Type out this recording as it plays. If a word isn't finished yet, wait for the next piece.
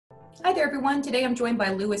Hi there, everyone. Today I'm joined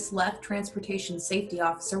by Lewis Leff, Transportation Safety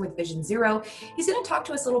Officer with Vision Zero. He's going to talk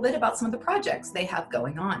to us a little bit about some of the projects they have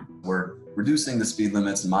going on. We're reducing the speed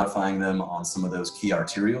limits and modifying them on some of those key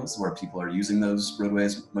arterials where people are using those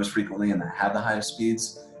roadways most frequently and that have the highest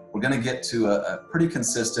speeds. We're going to get to a pretty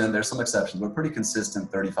consistent, there's some exceptions, but pretty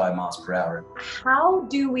consistent 35 miles per hour. How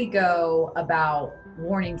do we go about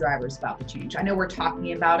warning drivers about the change? I know we're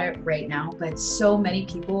talking about it right now, but so many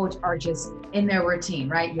people are just in their routine,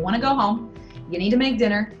 right? You want to go home, you need to make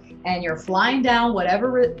dinner, and you're flying down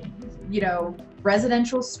whatever,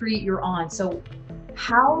 residential street you're on. So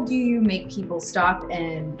how do you make people stop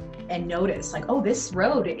and notice, like, oh, this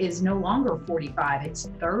road is no longer 45, it's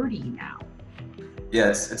 30 now? Yeah,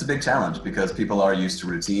 it's a big challenge because people are used to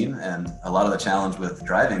routine, and a lot of the challenge with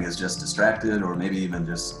driving is just distracted or maybe even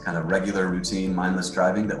just kind of regular routine mindless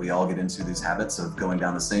driving that we all get into these habits of going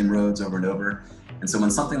down the same roads over and over. And so when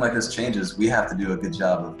something like this changes, we have to do a good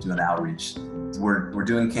job of doing outreach. We're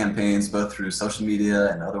doing campaigns both through social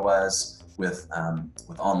media and otherwise with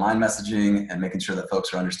online messaging and making sure that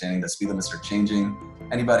folks are understanding that speed limits are changing.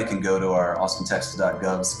 Anybody can go to our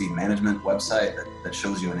austintexas.gov speed management website that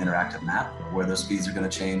shows you an interactive map of where those speeds are going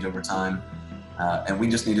to change over time. And we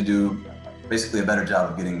just need to do basically a better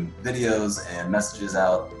job of getting videos and messages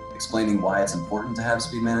out, explaining why it's important to have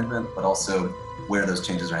speed management, but also where those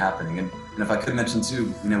changes are happening. And if I could mention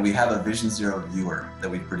too, we have a Vision Zero viewer that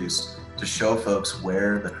we've produced to show folks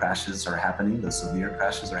where the crashes are happening, the severe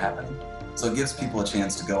crashes are happening. So it gives people a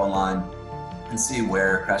chance to go online and see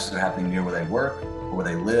where crashes are happening near where they work or where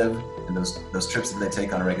they live, and those trips that they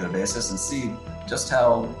take on a regular basis, and see just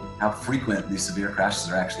how frequent these severe crashes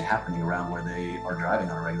are actually happening around where they are driving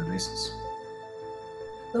on a regular basis.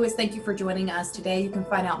 Lewis, thank you for joining us today. You can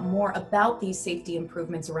find out more about these safety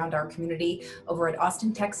improvements around our community over at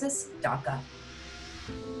austintexas.gov.